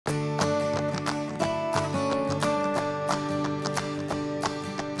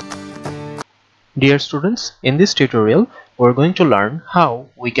Dear students, in this tutorial, we're going to learn how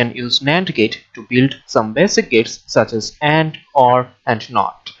we can use NAND gate to build some basic gates such as AND, OR, and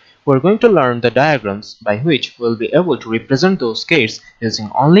NOT. We're going to learn the diagrams by which we'll be able to represent those gates using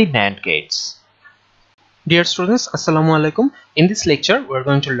only NAND gates. Dear students, Assalamu alaikum. In this lecture, we're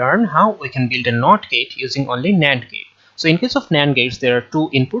going to learn how we can build a NOT gate using only NAND gate. So in case of NAND gates, there are two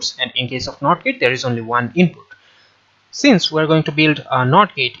inputs, and in case of NOT gate, there is only one input. Since we're going to build a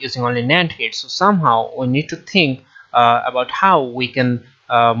NOT gate using only NAND gate, so somehow we need to think about how we can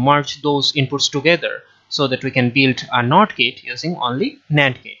merge those inputs together so that we can build a NOT gate using only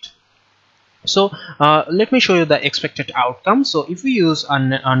NAND gate. So let me show you the expected outcome. So if we use a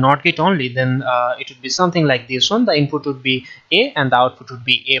NOT gate only, then it would be something like this one. The input would be A and the output would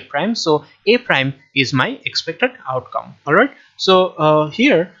be A prime. So A prime is my expected outcome. Alright, so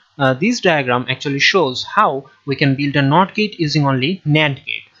here this diagram actually shows how we can build a NOT gate using only NAND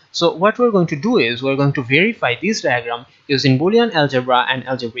gate. So what we're going to do is we're going to verify this diagram using Boolean algebra and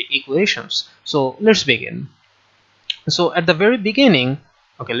algebraic equations. So let's begin. So at the very beginning,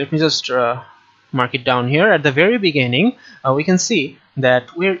 okay, let me just mark it down here. At the very beginning, we can see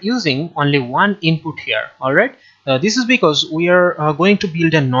that we're using only one input here. All right, this is because we are going to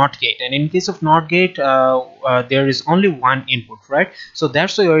build a NOT gate, and in case of NOT gate, there is only one input, right? So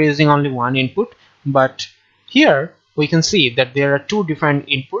that's why we're using only one input. But here we can see that there are two different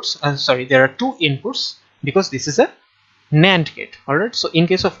inputs. There are two inputs because this is a NAND gate. Alright, so in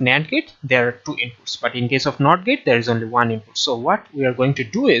case of NAND gate there are two inputs, but in case of NOT gate there is only one input. So what we are going to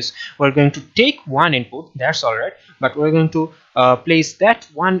do is we're going to take one input, that's alright, but we're going to place that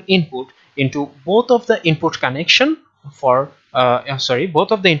one input into both of the input connection for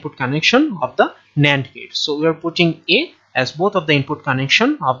both of the input connection of the NAND gate. So we are putting A as both of the input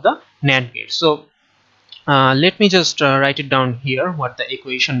connection of the NAND gate. So let me just write it down here what the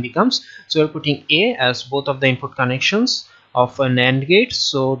equation becomes. So we're putting A as both of the input connections of a NAND gate.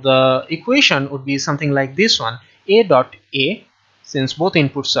 So the equation would be something like this one: A dot A, since both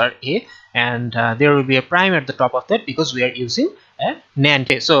inputs are A, and there will be a prime at the top of that because we are using a NAND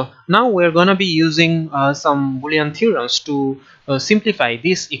gate. So now we're gonna be using some Boolean theorems to simplify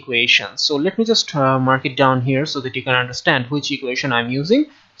this equation. So let me just mark it down here so that you can understand which equation I'm using.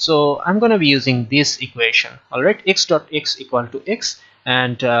 So I'm going to be using this equation. All right, x dot x equal to x,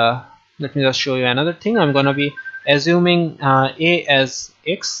 and let me just show you another thing. I'm going to be assuming A as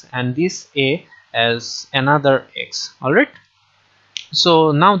x and this A as another x. All right,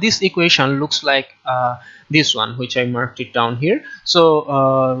 so now this equation looks like this one, which I marked it down here.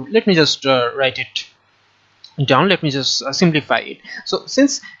 So let me just write it down. Let me just simplify it. So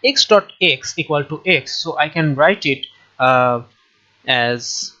since x dot x equal to x, so I can write it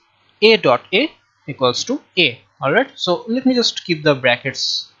as A dot A equals to A. Alright, so let me just keep the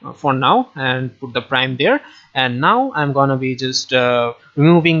brackets for now and put the prime there, and now I'm gonna be just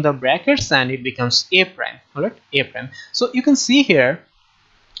removing the brackets and it becomes A prime. Alright, A prime. So you can see here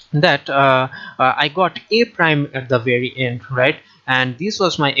that I got A prime at the very end, right? And this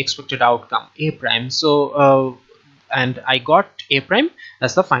was my expected outcome, A prime. So and I got A prime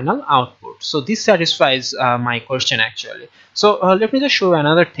as the final output. So this satisfies my question actually. So let me just show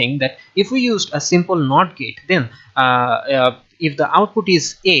another thing, that if we used a simple NOT gate, then if the output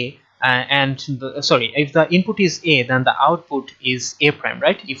is A if the input is A, then the output is A prime,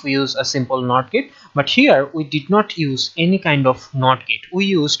 right? If we use a simple NOT gate, but here we did not use any kind of NOT gate. We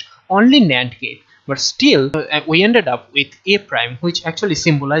used only NAND gate, but still we ended up with A prime, which actually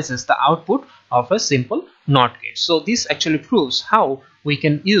symbolizes the output of a simple NOT gate. So this actually proves how we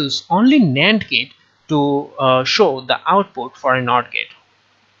can use only NAND gate to show the output for a NOT gate.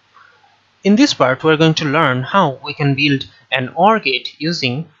 In this part, we're going to learn how we can build an OR gate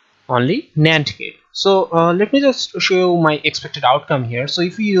using only NAND gate. So let me just show you my expected outcome here. So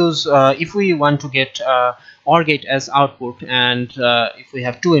if we use if we want to get OR gate as output, and if we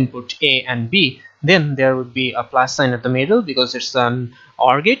have two input A and B, then there would be a plus sign at the middle because it's an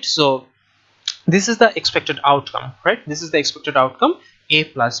OR gate. So this is the expected outcome, right? This is the expected outcome, A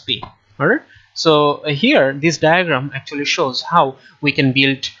plus B. All right, so here this diagram actually shows how we can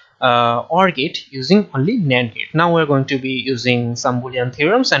build OR gate using only NAND gate. Now we're going to be using some Boolean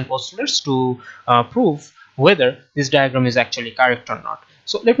theorems and postulates to prove whether this diagram is actually correct or not.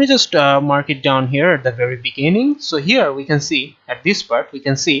 So let me just mark it down here at the very beginning. So here we can see, at this part we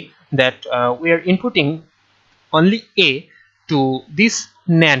can see that we are inputting only A to this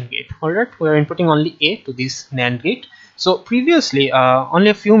NAND gate. Alright, we are inputting only A to this NAND gate. So previously, only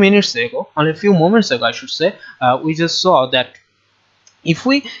a few moments ago I should say, we just saw that if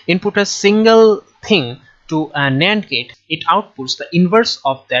we input a single thing to a NAND gate, it outputs the inverse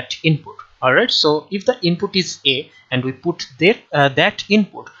of that input. Alright, so if the input is A and we put that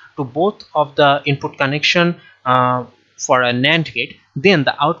input to both of the input connection for a NAND gate, then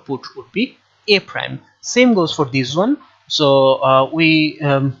the output would be A prime. Same goes for this one. So we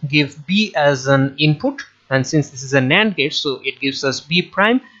give B as an input, and since this is a NAND gate, so it gives us B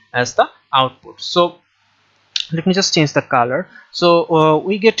prime as the output. So let me just change the color. So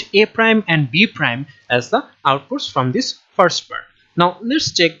we get A prime and B prime as the outputs from this first part. Now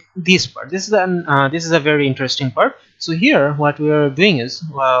let's check this part. This is a very interesting part. So here what we are doing is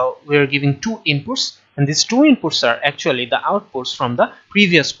we are giving two inputs, and these two inputs are actually the outputs from the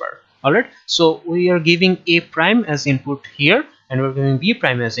previous part. Alright, so we are giving A prime as input here, and we're giving B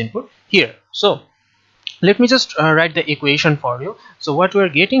prime as input here. So let me just write the equation for you. So what we're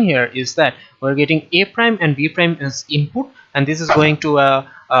getting here is that we're getting A prime and B prime as input, and this is going to a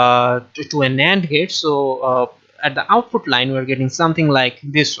NAND gate. So at the output line we're getting something like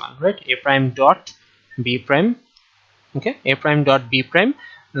this one, right? A prime dot B prime. Okay, A prime dot B prime.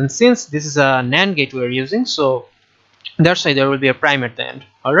 And since this is a NAND gate we're using, so that's why there will be a prime at the end.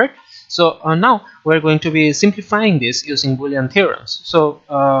 All right, so now we're going to be simplifying this using Boolean theorems. So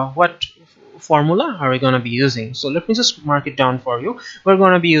what formula are we going to be using? So let me just mark it down for you. We're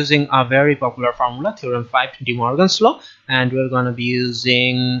going to be using a very popular formula, theorem 5, De Morgan's law, and we're going to be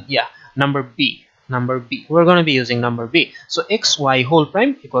using number B. We're going to be using number B. So xy whole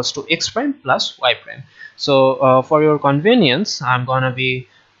prime equals to x prime plus y prime. So for your convenience, I'm going to be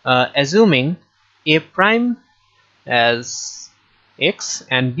assuming A prime as x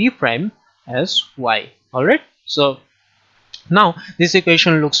and B prime as y. All right, so now this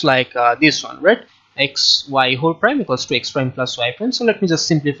equation looks like this one, right? Xy whole prime equals to x prime plus y prime. So let me just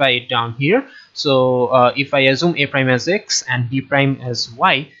simplify it down here. So if I assume A prime as x and B prime as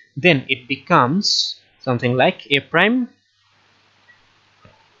y, then it becomes something like A prime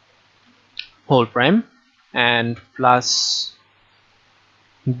whole prime and plus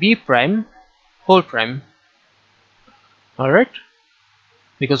B prime whole prime. Alright,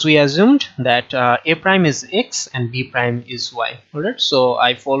 because we assumed that A prime is x and B prime is y. Alright, so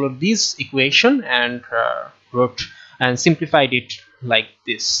I followed this equation and wrote and simplified it like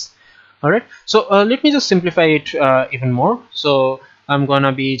this. Alright, so let me just simplify it even more. So I'm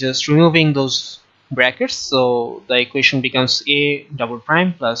gonna be just removing those brackets, so the equation becomes A double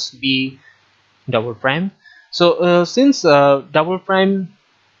prime plus B double prime. So since there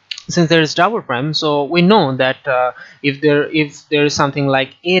is double prime, so we know that if there is something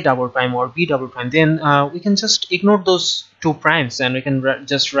like A double prime or B double prime, then we can just ignore those two primes and we can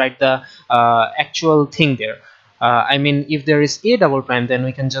just write the actual thing there. I mean, if there is A double prime, then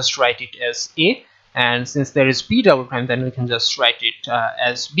we can just write it as A, and since there is B double prime, then we can just write it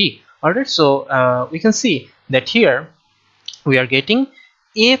as B. Alright, so we can see that here we are getting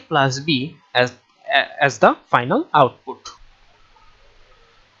A plus B as the final output.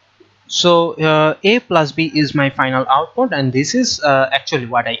 So A plus B is my final output, and this is actually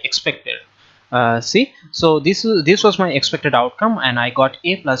what I expected. See, so this was my expected outcome, and I got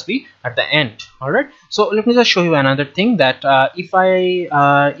A plus B at the end. All right, so let me just show you another thing, that if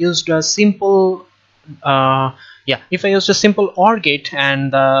I used a simple if I used a simple OR gate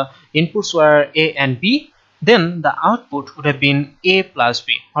and the inputs were A and B, then the output would have been A plus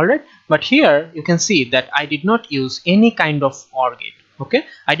B. All right, but here you can see that I did not use any kind of OR gate. Okay,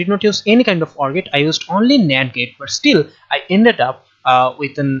 I did not use any kind of OR gate. I used only NAND gate, but still I ended up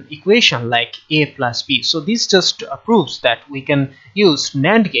with an equation like A plus B. So this just proves that we can use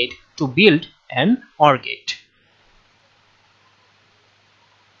NAND gate to build an OR gate.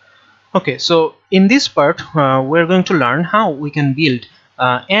 Okay, so in this part we're going to learn how we can build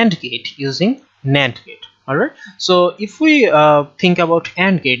AND gate using NAND gate. Alright, so if we think about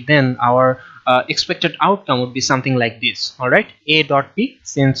AND gate, then our expected outcome would be something like this. Alright, A dot B,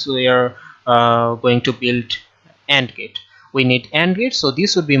 since we are going to build AND gate, we need AND gate, so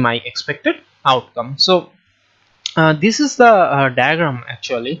this would be my expected outcome. So this is the diagram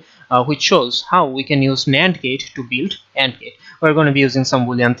actually which shows how we can use NAND gate to build AND gate. We're going to be using some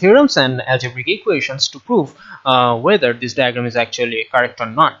Boolean theorems and algebraic equations to prove whether this diagram is actually correct or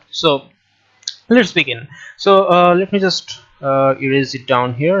not. So let's begin. So let me just erase it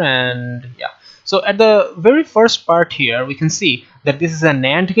down here, and yeah, so at the very first part here we can see that this is a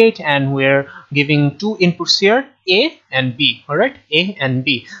NAND gate and we're giving two inputs here, A and B. All right, A and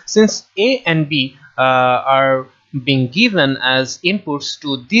B. Since A and B are being given as inputs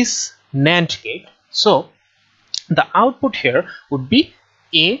to this NAND gate, so the output here would be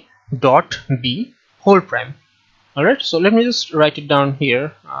A dot B whole prime. All right, so let me just write it down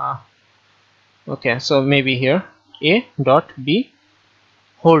here. Okay, so maybe here A dot B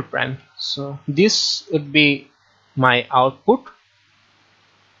whole prime. So this would be my output.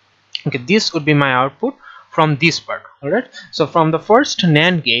 Okay, this would be my output from this part. Alright, so from the first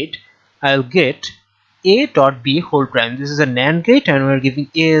NAND gate I'll get a dot b whole prime. This is a NAND gate and we're giving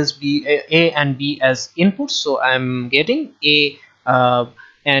a and b as inputs, so I'm getting a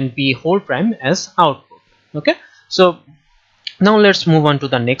and b whole prime as output. Okay, so now let's move on to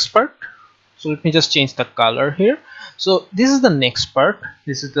the next part. So let me just change the color here. So this is the next part.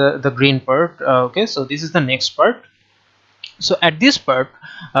 This is the green part. Okay, so this is the next part. So at this part,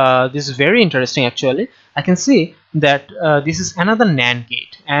 this is very interesting actually. I can see that this is another NAND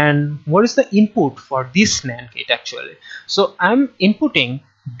gate, and what is the input for this NAND gate actually? So I'm inputting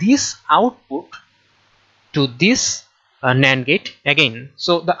this output to this NAND gate again.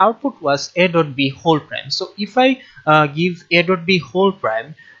 So the output was a dot b whole prime. So if I give a dot b whole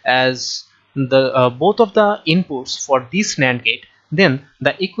prime as the both of the inputs for this NAND gate, then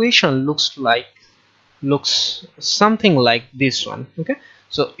the equation looks something like this one. Okay,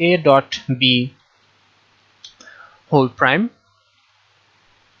 so a dot b whole prime,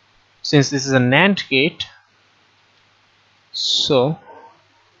 since this is a NAND gate, so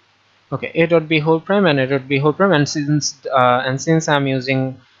okay, a dot b whole prime and a dot b whole prime, and since I'm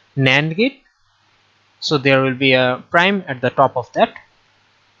using NAND gate, so there will be a prime at the top of that.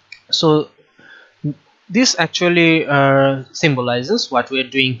 So this actually symbolizes what we are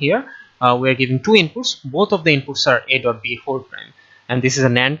doing here. We are giving two inputs. Both of the inputs are a dot b whole prime, and this is a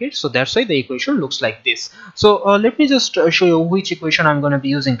NAND gate, so that's why the equation looks like this. So let me just show you which equation I'm going to be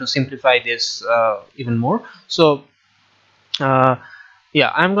using to simplify this even more. So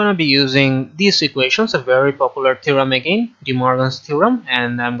yeah, I'm going to be using these equations, a very popular theorem again, De Morgan's theorem,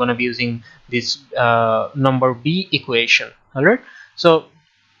 and I'm going to be using this number b equation. Alright, so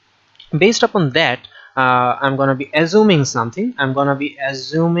based upon that, I'm going to be assuming something. I'm going to be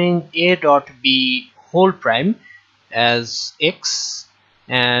assuming a dot b whole prime as x,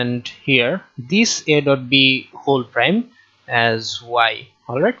 and here this a dot b whole prime as y.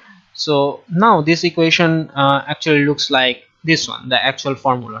 Alright, so now this equation actually looks like this one, the actual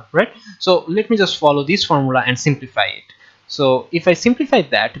formula, right? So let me just follow this formula and simplify it. So if I simplify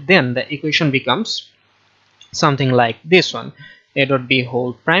that, then the equation becomes something like this one, a dot b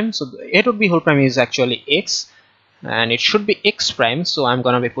whole prime. So the a dot b whole prime is actually x, and it should be x prime, so I'm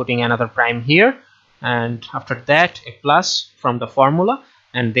gonna be putting another prime here, and after that a plus from the formula,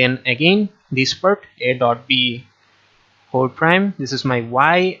 and then again this part, a dot b whole prime. This is my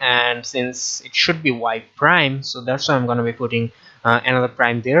y, and since it should be y prime, so that's why I'm gonna be putting another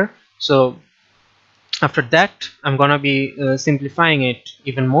prime there. So after that I'm gonna be simplifying it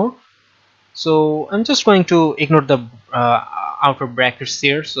even more. So I'm just going to ignore the outer brackets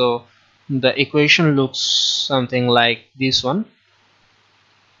here. So the equation looks something like this one.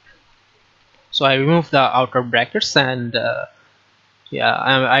 So I remove the outer brackets, and yeah,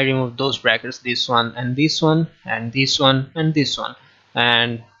 I remove those brackets, this one and this one and this one and this one,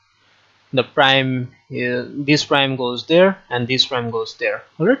 and the prime, this prime goes there and this prime goes there.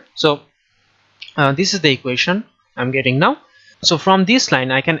 Alright, so this is the equation I'm getting now. So from this line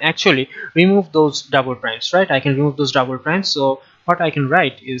I can actually remove those double primes, right? I can remove those double primes. So what I can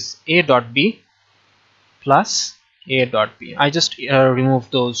write is a dot b plus a dot b. I just remove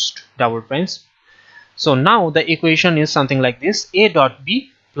those double primes. So now the equation is something like this, a dot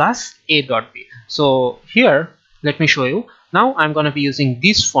b plus a dot b. So here let me show you. Now I'm going to be using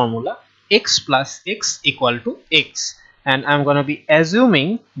this formula, x plus x equal to x, and I'm going to be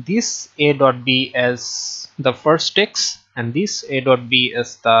assuming this a dot b as the first x and this a dot b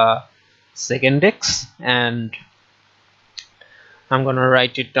as the second x, and I'm going to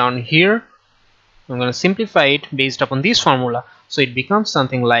write it down here. I'm going to simplify it based upon this formula, so it becomes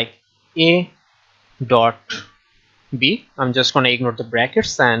something like a dot b. I'm just going to ignore the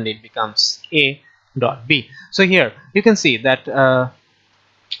brackets, and it becomes a dot b. So here you can see that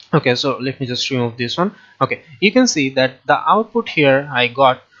okay, so let me just remove this one. Okay, you can see that the output here I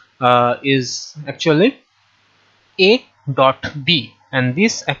got is actually a dot b, and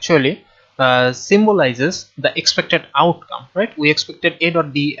this actually symbolizes the expected outcome, right? We expected a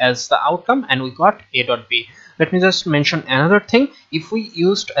dot b as the outcome and we got a dot b. Let me just mention another thing. If we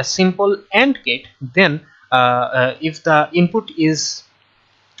used a simple AND gate, then if the input is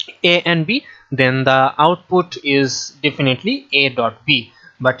a and b, then the output is definitely a dot b.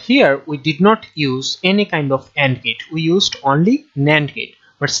 But here we did not use any kind of AND gate, we used only NAND gate,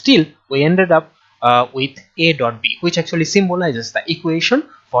 but still we ended up with a dot b, which actually symbolizes the equation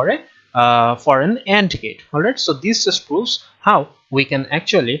for an AND gate. Alright, so this just proves how we can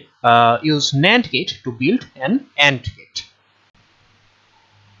actually use NAND gate to build an AND gate.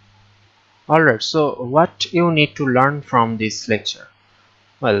 Alright, so what you need to learn from this lecture?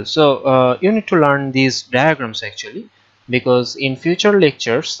 Well, so you need to learn these diagrams actually, because in future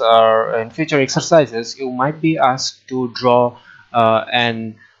lectures or in future exercises you might be asked to draw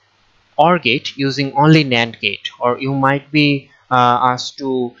an OR gate using only NAND gate, or you might be asked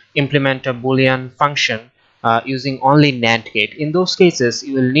to implement a Boolean function using only NAND gate. In those cases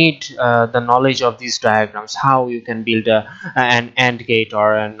you will need the knowledge of these diagrams, how you can build an AND gate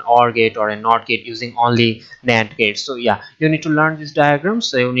or an OR gate or a NOT gate using only NAND gate. So yeah, you need to learn these diagrams,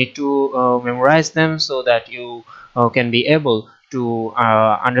 so you need to memorize them so that you can be able to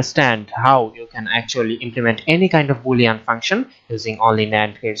understand how you can actually implement any kind of Boolean function using only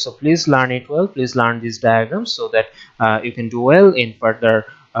NAND gate. So please learn it well, please learn these diagrams so that you can do well in further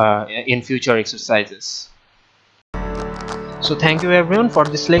in future exercises. So thank you everyone for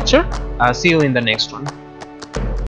this lecture. See you in the next one.